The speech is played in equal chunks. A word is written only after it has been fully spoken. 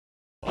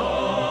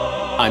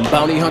I'm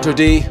Bounty Hunter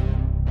D,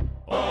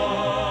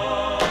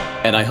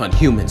 and I hunt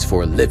humans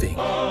for a living.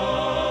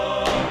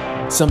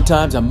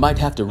 Sometimes I might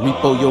have to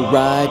repo your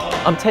ride.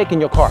 I'm taking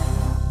your car.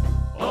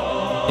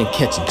 And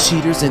catching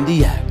cheaters in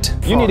the act.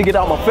 You need to get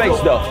out my face,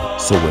 though.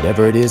 So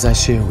whatever it is I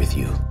share with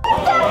you,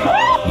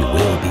 you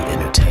will be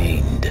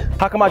entertained.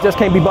 How come I just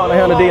can't be Bounty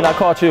Hunter D and I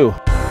caught you?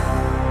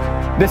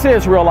 This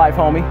is real life,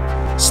 homie.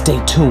 Stay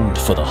tuned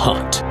for the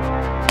hunt.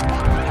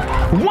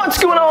 What's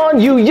going on,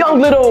 you young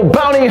little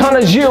bounty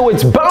hunters?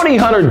 It's Bounty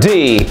Hunter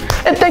D.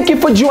 And thank you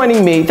for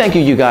joining me. Thank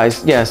you, you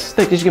guys. Yes,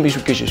 thank you. Give me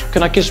some kisses.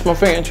 Can I kiss my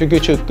fans?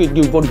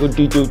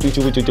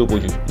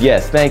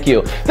 Yes, thank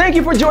you. Thank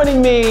you for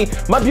joining me.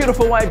 My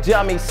beautiful wife,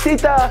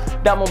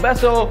 Jamisita. Dame un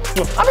beso.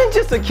 I'm in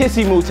just a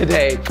kissy mood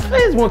today. I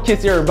just want to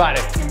kiss everybody.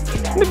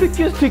 Let me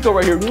kiss Tico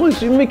right here.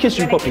 Let me kiss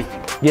you, puppy.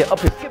 Yeah, up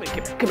here.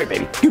 Come here,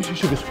 baby. Give me some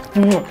sugars.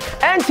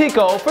 And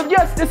Tico for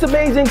this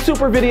amazing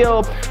super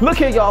video. Look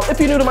here, y'all. If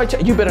you're new to my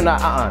channel, you better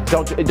not.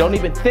 Don't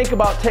even think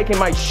about taking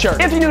my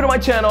shirt. If you're new to my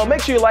channel,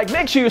 make sure you like,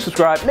 make sure you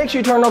subscribe, make sure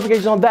you turn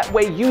notifications on. That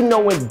way, you know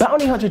when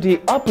Bounty Hunter D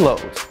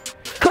uploads.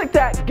 Click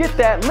that, get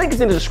that. Link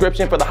is in the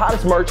description for the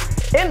hottest merch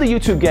in the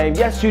YouTube game.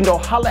 Yes, you know,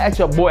 holla at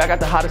your boy. I got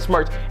the hottest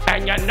merch,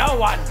 and you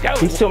know I do.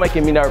 He's still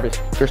making me nervous.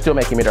 You're still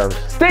making me nervous.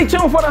 Stay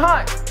tuned for the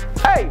hunt.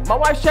 Hey, my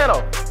wife's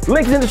channel.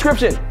 Link is in the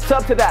description.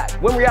 Sub to that.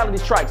 When reality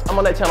strikes, I'm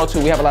on that channel too.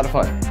 We have a lot of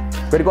fun.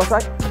 Ready to go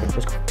outside?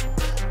 Let's go.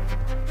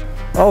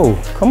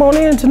 Oh, come on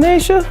in,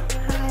 Tanisha.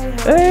 Hi.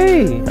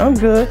 Hey, I'm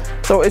good.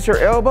 So it's your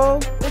elbow?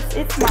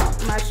 It's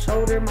my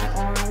shoulder, my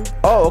arm.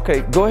 Oh,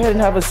 okay. Go ahead and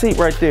have a seat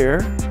right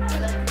there.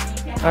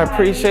 I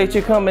appreciate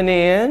you coming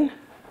in.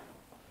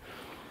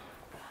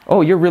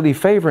 Oh, you're really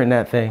favoring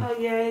that thing. Oh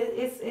yeah,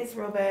 it's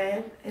real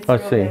bad.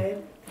 Let's see.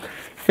 Bad.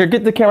 Here,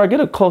 get the camera, get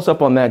a close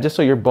up on that, just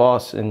so your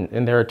boss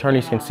and their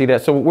attorneys can see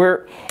that. So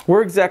where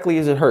exactly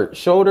is it hurt?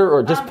 Shoulder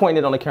or just point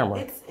it on the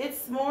camera?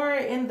 It's more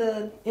in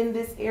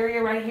this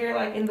area right here,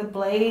 like in the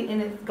blade,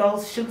 and it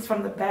shoots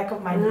from the back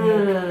of my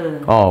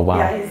neck. Oh wow.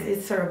 Yeah,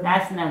 it's terrible.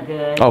 That's not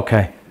good.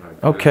 Okay.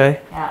 Okay.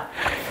 Yeah.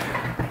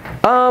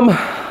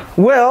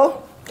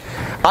 Well,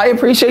 I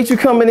appreciate you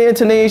coming in,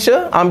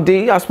 Tanisha. I'm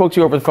D. I spoke to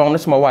you over the phone.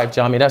 This is my wife,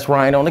 Jami. That's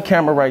Ryan on the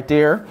camera right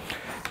there.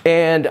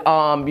 And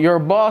your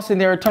boss and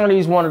their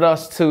attorneys wanted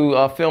us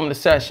to film the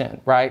session,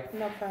 right?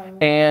 No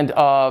problem.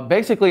 And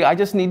basically, I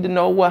just need to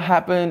know what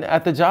happened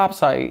at the job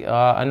site.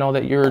 I know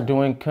that you're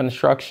doing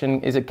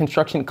construction. Is it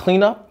construction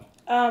cleanup?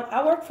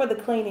 I work for the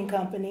cleaning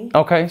company.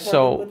 Okay,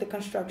 so with the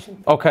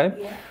construction. Okay.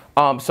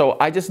 Yeah. So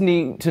I just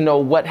need to know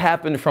what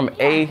happened from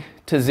A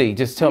to Z.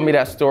 Just tell me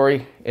that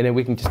story, and then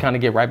we can just kind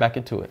of get right back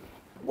into it.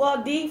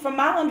 Well, D, from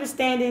my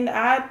understanding,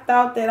 I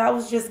thought that I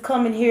was just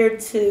coming here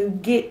to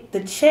get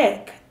the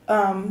check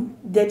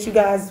that you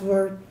guys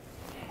were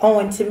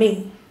owing to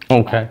me.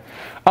 Okay.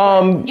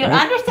 Your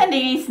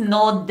understanding is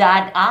not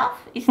that off.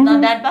 It's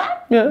not that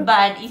bad. Yeah.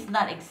 But it's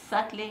not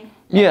exactly.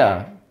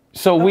 Yeah.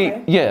 So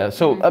okay.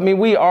 I mean,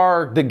 we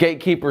are the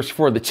gatekeepers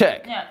for the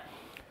check. Yeah.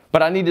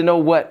 But I need to know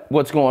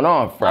what's going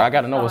on. I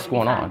got to know what's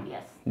going on.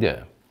 Yes.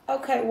 Yeah.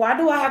 Okay. Why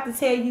do I have to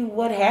tell you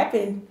what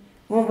happened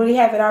when we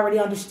have it already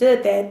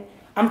understood that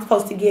I'm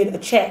supposed to get a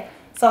check?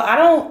 So I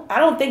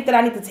don't think that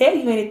I need to tell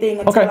you anything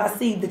until I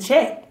see the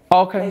check.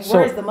 Okay. Like,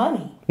 where's the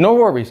money? No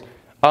worries.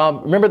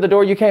 Remember the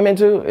door you came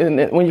into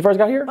when you first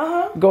got here?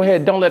 Go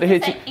ahead. Don't let it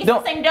hit you. It's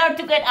the same door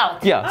to get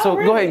out. Yeah. So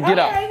really? go ahead and get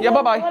Okay. out. Yeah.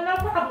 Bye bye. Well, no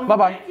problem. Bye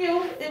bye. Thank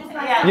you. It was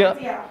nice Yeah. to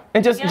see you.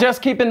 And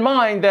just keep in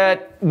mind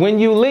that when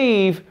you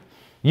leave,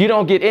 you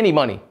don't get any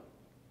money,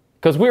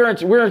 because we're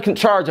in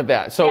charge of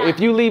that. So if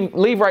you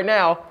leave right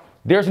now,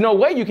 there's no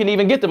way you can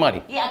even get the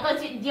money. Yeah,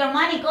 because your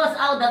money goes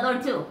out the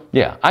door too.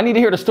 Yeah. I need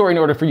to hear the story in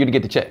order for you to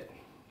get the check.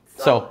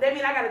 So that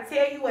means I gotta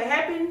tell you what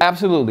happened?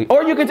 Absolutely.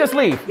 Or you could just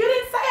leave. You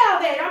didn't say all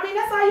that. I mean,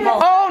 that's all you had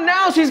to Oh,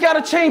 now she's got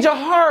to change her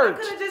heart. I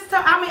could have just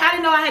told, I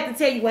didn't know I had to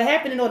tell you what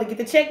happened in order to get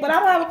the check, but I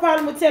don't have a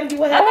problem with telling you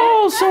what happened.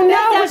 Oh, so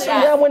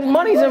now when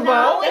money's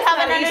involved. We have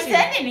an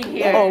understanding in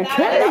here.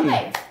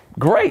 Okay.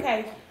 Great.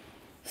 Okay.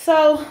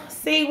 So,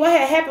 see, what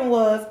had happened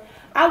was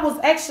I was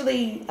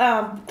actually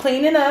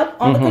cleaning up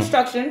on the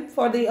construction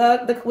for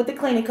with the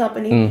cleaning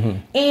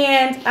company,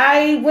 and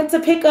I went to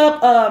pick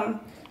up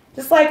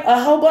just like a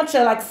whole bunch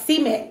of like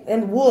cement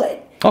and wood.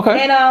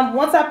 Okay. And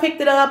once I picked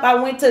it up, I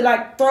went to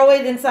like throw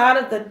it inside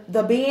of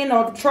the bin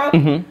or the truck,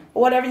 or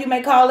whatever you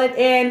may call it.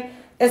 And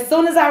as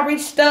soon as I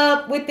reached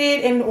up with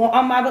it, and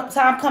on my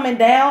time coming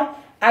down,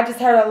 I just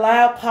heard a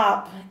loud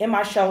pop in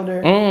my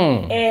shoulder,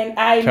 and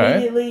I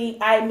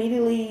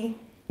immediately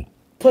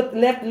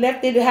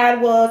left it how it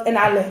was, and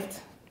I left.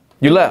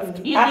 You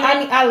left.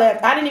 I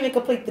left. I didn't even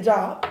complete the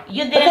job.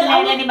 You didn't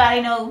let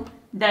anybody know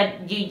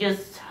that you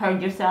just hurt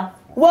yourself?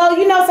 Well,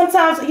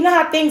 sometimes you know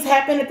how things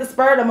happen at the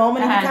spur of the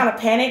moment, and you kind of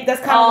panic.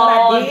 That's kind of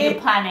what I did.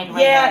 You panic,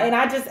 right? Yeah, and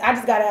I just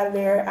got out of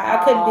there.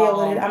 I couldn't deal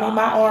with it. I mean,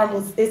 my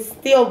arm it's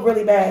still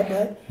really bad.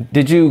 But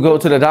did you go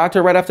to the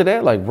doctor right after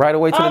that? Like right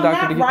away to the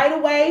doctor? Not right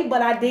away,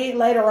 but I did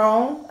later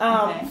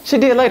on. She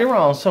did later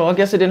on, so I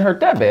guess it didn't hurt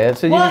that bad.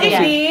 So it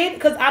did,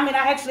 because I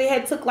actually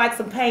took like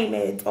some pain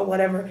meds or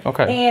whatever.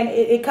 Okay. And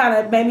it kind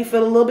of made me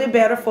feel a little bit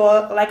better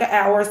for like an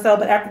hour or so,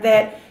 but after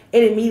that,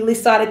 it immediately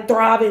started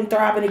throbbing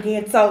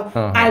again. So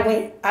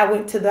I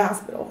went to the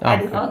hospital.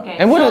 Okay.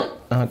 And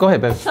go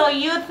ahead, baby. So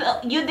you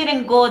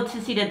didn't go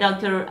to see the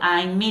doctor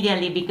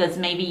immediately because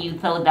maybe you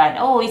thought that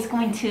it's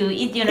going to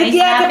it's it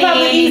could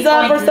probably ease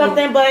up or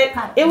something, but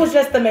it was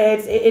just the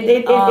meds.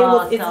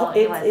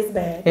 It's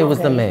bad. It was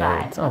the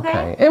meds.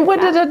 Okay. And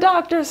what did the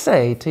doctor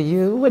say to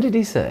you? What did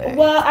he say?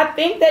 Well, I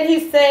think that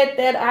he said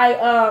that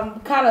I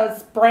kind of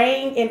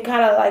sprained and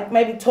kind of like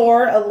maybe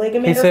tore a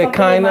ligament or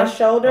something in my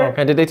shoulder.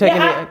 Okay. Did they take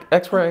any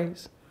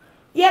X-rays?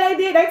 Yeah, they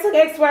did. They took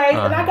X-rays,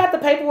 and I got the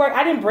paperwork.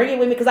 I didn't bring it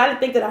with me because I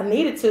didn't think that I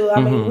needed to. I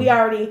mean, we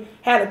already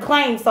had a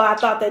claim, so I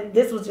thought that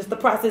this was just the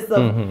process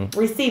of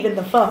receiving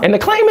the funds. And the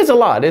claim is a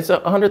lot. It's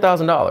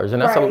 $100,000,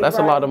 and that's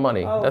a lot of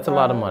money. That's a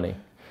lot of money.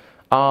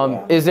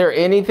 Is there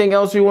anything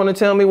else you want to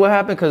tell me what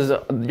happened? Because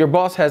your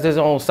boss has his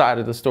own side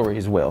of the story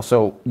as well.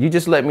 So you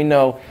just let me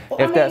know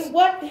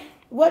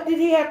what did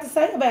he have to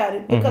say about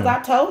it? Because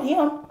I told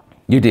him.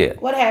 You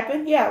did? What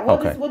happened? Yeah.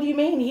 What do you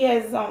mean he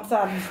has his own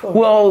side of the story?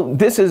 Well,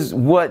 this is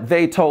what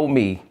they told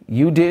me.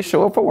 You did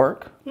show up for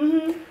work.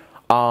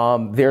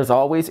 There's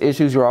always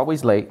issues. You're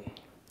always late.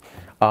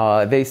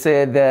 They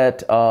said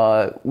that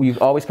you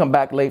always come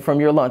back late from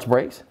your lunch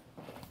breaks.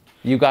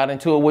 You got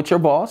into it with your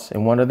boss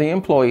and one of the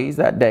employees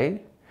that day.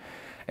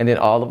 And then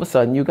all of a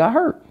sudden you got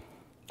hurt.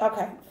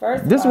 Okay,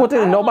 first. This is what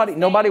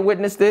nobody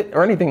witnessed it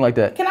or anything like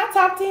that. Can I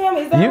talk to him?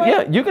 Is that right?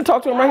 Yeah, you can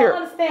talk to him right here. I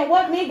don't understand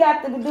what me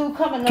got to do coming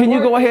to work. Can you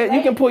go ahead? Late?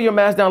 You can pull your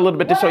mask down a little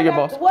bit to show your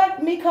boss.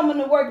 What me coming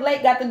to work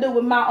late got to do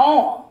with my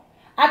arm?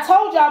 I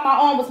told y'all my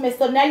arm was messed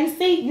up. Now you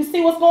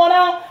see what's going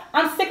on?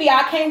 I'm sick of y'all.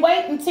 I can't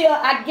wait until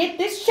I get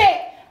this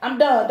check. I'm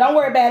done. Don't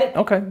worry about it.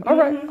 Okay. All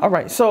right. All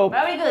right. So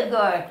very good,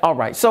 girl. All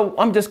right. So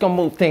I'm just gonna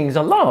move things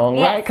along,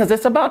 right? Because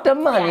it's about the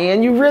money,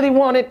 and you really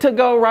want it to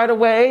go right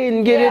away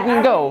and get it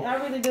and go. I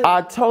really do.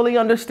 I totally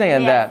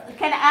understand that.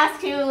 Can I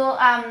ask you,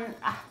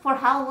 for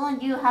how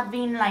long you have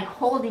been like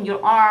holding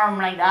your arm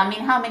like that? I mean,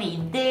 how many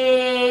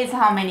days?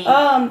 How many?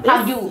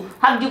 Have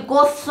you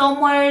go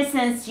somewhere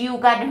since you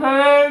got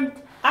hurt?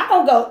 I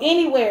don't go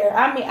anywhere.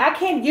 I mean, I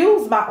can't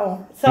use my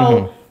arm.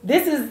 So.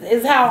 This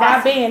is how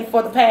I've been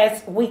for the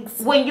past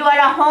weeks. When you are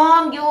at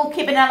home, you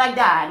keeping it like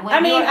that. When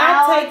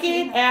I take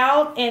it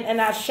out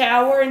and I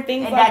shower and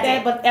things like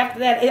that. But after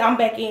that, I'm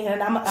back in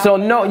and I'm. So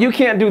no, you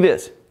can't do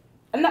this.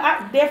 No,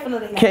 I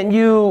definitely not. Can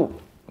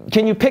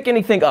you pick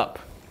anything up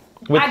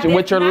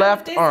with your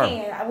left arm?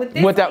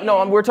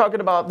 We're talking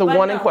about the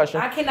one in question.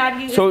 I cannot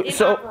use it.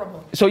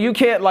 So you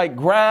can't like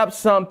grab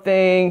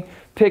something,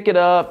 pick it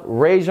up,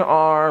 raise your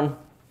arm.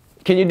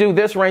 Can you do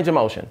this range of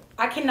motion?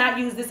 I cannot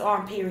use this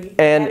arm, period,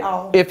 and at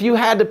all. If you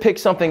had to pick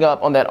something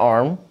up on that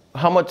arm,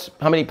 how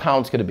many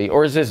pounds could it be?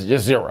 Or is this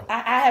just zero? I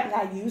have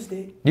not used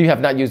it. You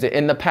have not used it.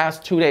 In the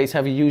past 2 days,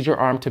 have you used your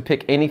arm to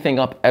pick anything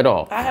up at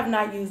all? I have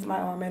not used my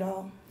arm at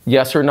all.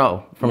 Yes or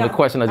no? From the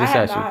question I just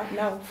asked you.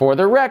 No. For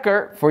the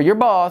record, for your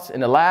boss,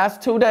 in the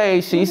last 2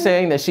 days, she's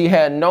saying that she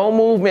had no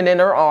movement in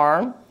her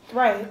arm.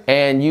 Right.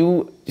 And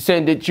you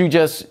said that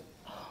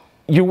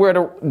you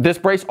wear this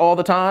brace all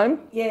the time?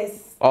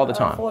 Yes. All the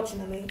time?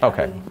 Unfortunately.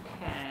 Okay.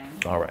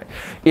 All right.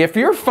 If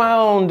you're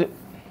found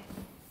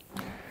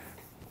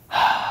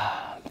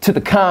to the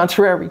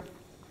contrary,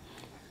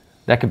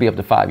 that could be up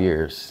to 5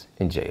 years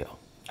in jail.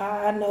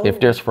 I know.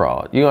 If there's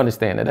fraud. You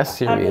understand that? That's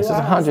serious. It's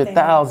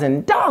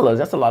 $100,000.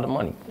 That's a lot of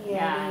money.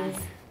 Yeah.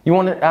 You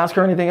want to ask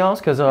her anything else?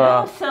 Because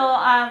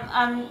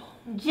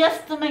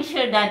just to make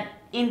sure that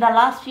in the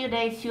last few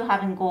days you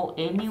haven't go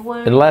anywhere.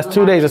 In the last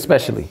 2 days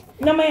especially.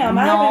 No, ma'am.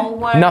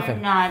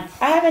 Nothing. I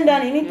haven't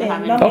done anything.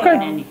 No, okay.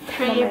 Any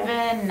trip,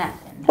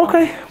 nothing.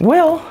 Okay.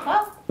 Well,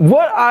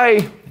 what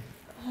I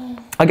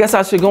guess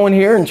I should go in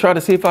here and try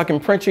to see if I can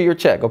print you your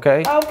check,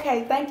 okay?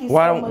 Okay, thank you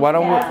so much. Why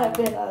don't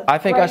I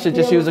think I should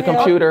just use a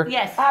computer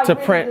to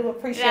print. I really do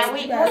appreciate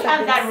we have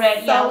that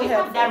ready. We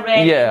have that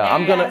ready. Yeah,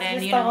 I'm gonna.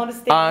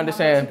 I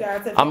understand.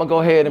 I'm gonna go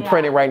ahead and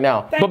print it right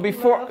now. But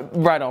before,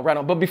 right on.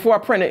 But before I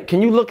print it,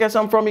 can you look at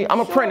something for me? I'm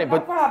gonna print it,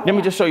 but let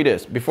me just show you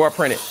this before I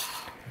print it.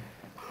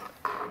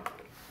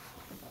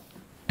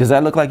 Does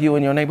that look like you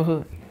in your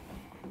neighborhood?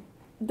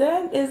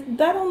 That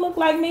don't look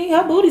like me.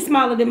 Her booty's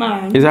smaller than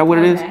mine. Is that what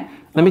it is?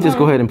 Let me just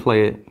go ahead and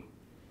play it.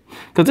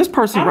 Because this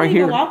person right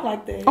here. I don't even walk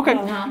like that. Okay.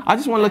 I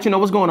just want to let you know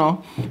what's going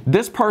on.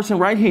 This person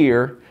right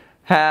here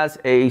has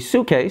a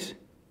suitcase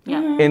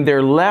in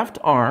their left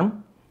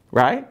arm,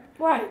 right?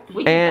 Right.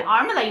 Which is the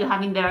arm that you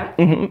have in there.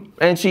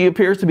 And she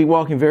appears to be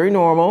walking very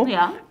normal.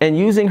 Yeah. And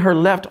using her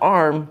left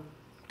arm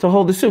to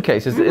hold the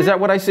suitcase. Is that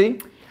what I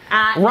see?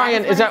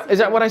 Ryan, is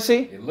that what I see?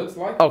 It looks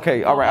like.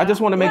 Okay, all right. I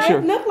just want to make sure.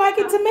 It looked like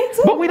it to me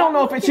too. But we don't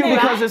know if it's you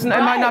because it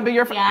might not be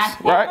your face,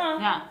 right?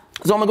 Yeah.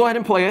 So I'm gonna go ahead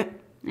and play it.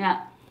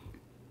 Yeah.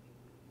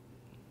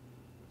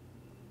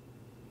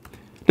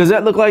 Does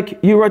that look like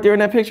you right there in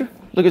that picture?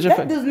 Look at your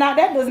That face.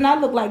 does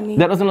not look like me.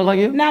 That doesn't look like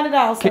you? Not at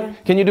all, sir.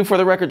 Can you do for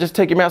the record, just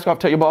take your mask off,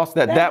 tell your boss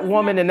that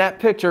woman in that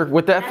picture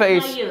with that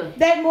face, Not you.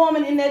 That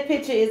woman in that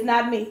picture is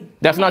not me.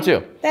 that's not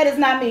you. That is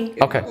not me.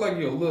 It Okay. look like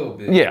you a little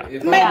bit. Yeah.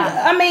 If Maybe,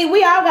 I mean,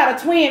 we all got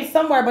a twin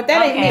somewhere, but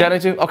that ain't me. That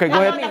ain't you? Okay, go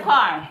How ahead. about the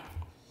car?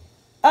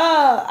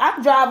 I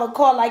drive a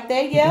car like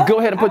that, yeah. Go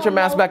ahead and put I your don't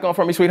mask know. back on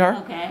for me, sweetheart.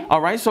 Okay.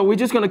 All right, so we're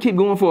just gonna keep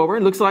going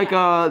forward. Looks like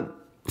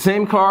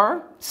same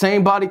car,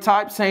 same body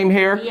type, same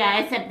hair. Yeah,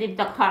 except if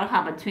the car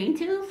have a twin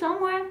too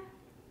somewhere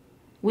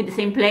with the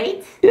same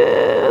plate.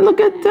 Yeah, look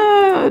at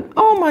that.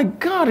 Oh my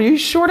God, are you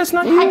sure that's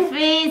not That you?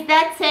 face,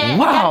 that's it.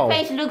 Wow. That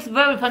face looks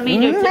very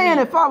familiar to Man,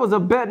 me. if I was a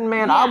betting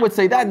man, I would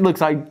say that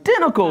looks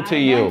identical to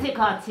you.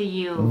 Identical to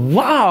you.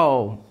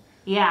 Wow.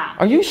 Yeah.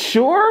 Are you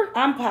sure?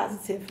 I'm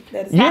positive.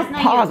 That is You're not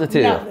not you.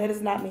 positive. No, that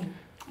is not me.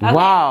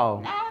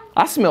 Wow.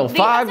 I smell Because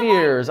 5 of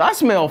years. I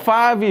smell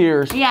 5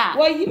 years. Yeah.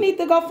 Well, you need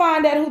to go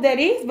find out who that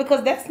is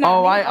because that's not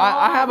Oh, me.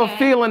 I have a okay.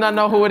 feeling I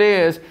know who it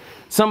is.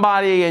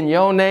 Somebody in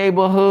your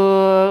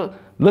neighborhood.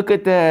 Look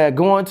at that,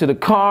 going to the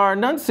car.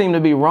 Nothing seemed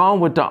to be wrong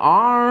with the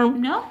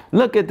arm. No.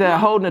 Look at that,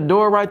 holding the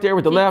door right there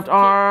with the left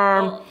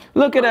arm. oh.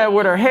 Look at that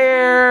with her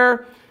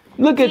hair.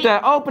 Look at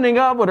that, opening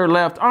up with her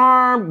left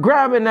arm,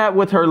 grabbing that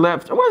with her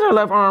left. Where's her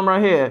left arm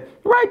right here?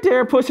 Right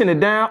there, pushing it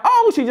down.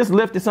 Oh, she just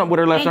lifted something with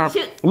her left And arm.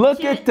 she- Look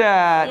she- at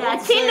that.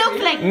 Yeah, she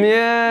looks like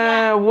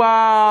Yeah,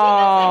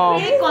 wow.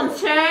 pretty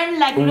concerned,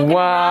 like looking around,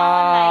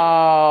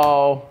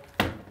 Wow.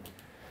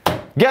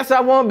 Guess I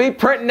won't be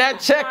printing that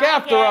check like.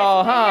 after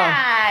all, huh?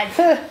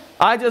 Yeah.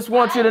 I just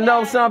want you to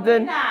know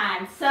something.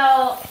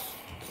 So,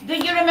 do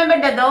you remember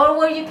the door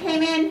where you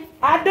came in?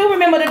 I do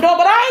remember the door,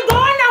 but I ain't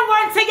going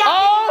nowhere until y'all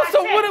Oh, give me my so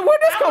check.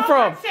 where'd this I come want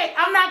from? my check.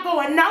 I'm not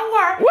going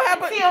nowhere. What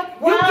happened?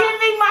 Until you give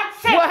me my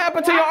check. What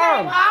happened to your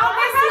arm? All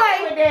this way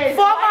with this?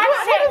 for my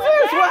What check. is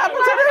this? What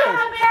happened to this?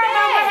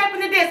 What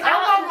happened to this? I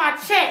want my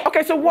check.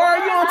 Okay, so why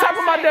are you on top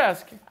of my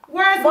desk?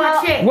 Where's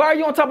my check? Why are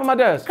you on top of my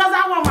desk? Because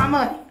I want my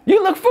money.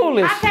 You look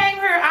foolish. I came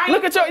here.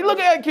 Look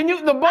at, can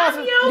you, the boss, I'm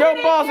is, using your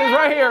it, boss yeah, is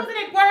right I'm here. using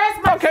it.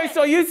 Where's my Okay, check?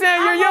 so you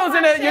saying I you're want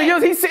using my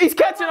it, check. he's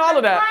catching all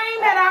of The that.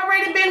 claim had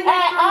already been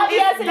went through.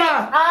 It's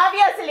done.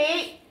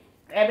 Obviously,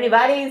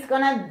 everybody's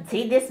gonna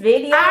see this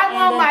video. I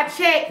want my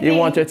check. You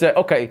want your check?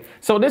 Okay,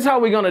 so this is how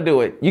we're gonna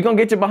do it. You're gonna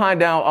get your behind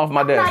down off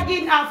my I'm not desk.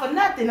 getting off of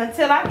nothing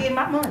until I get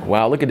my money.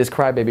 Wow, look at this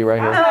crybaby right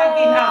I'm here. not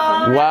getting off of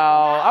nothing.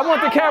 Wow, I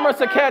want the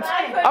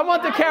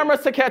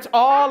cameras to catch,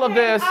 all of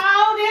this.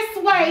 All this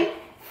way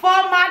for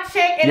my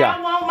check, and Yeah.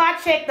 I want my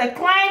check. The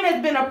claim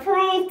has been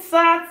approved,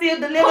 signed, sealed,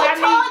 delivered. Who I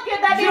told need you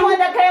that you want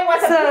the claim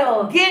was to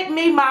approved? get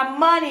me my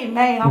money,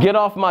 ma'am. Get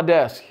off my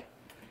desk.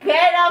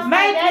 Get off my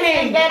Make desk me.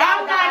 and get out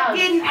I'm the not house.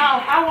 getting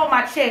off. I want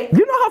my check.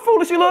 You know how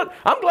foolish you look?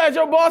 I'm glad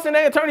your boss and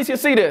their attorneys can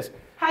see this.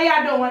 How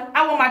y'all doing?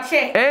 I want my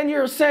check. And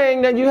you're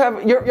saying that you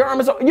have, your arm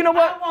is, you know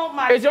what? I want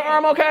my Is your check.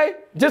 arm okay?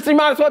 Just you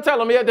might as well tell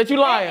them that you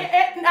lying.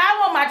 I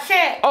want my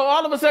check. Oh,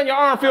 all of a sudden your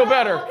arm feel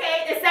better.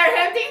 Okay, is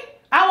that hurting?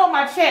 I want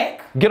my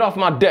check. Get off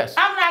my desk.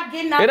 I'm not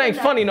getting off. It of ain't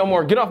nothing. funny no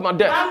more. Get off my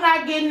desk. I'm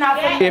not getting off.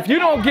 of If you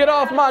don't get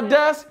off my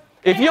desk,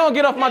 if you don't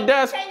get off my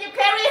desk, Can you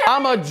carry her?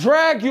 I'ma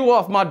drag you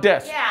off my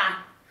desk. Yeah.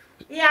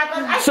 Yeah,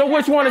 because So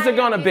which one is it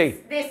gonna be?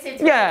 This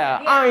situation.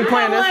 Yeah, I ain't You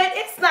playing know this. what?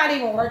 It's not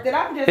even worth it.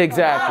 I'm just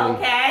Exactly.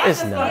 Okay.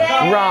 It's not.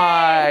 Yeah,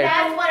 Right.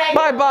 That's what I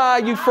Bye bye,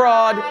 you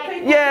fraud.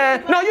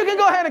 Yeah. No, you can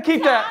go ahead and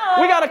keep that.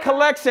 We got a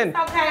collection.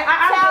 Okay,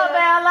 Ciao, good.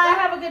 Bella. Y'all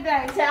have a good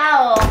day.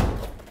 Ciao.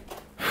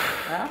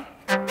 Well,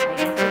 I guess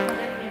we're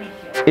gonna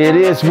finish it. It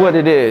is what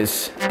it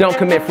is. Don't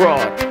commit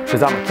fraud,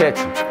 because I'm going to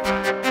catch you.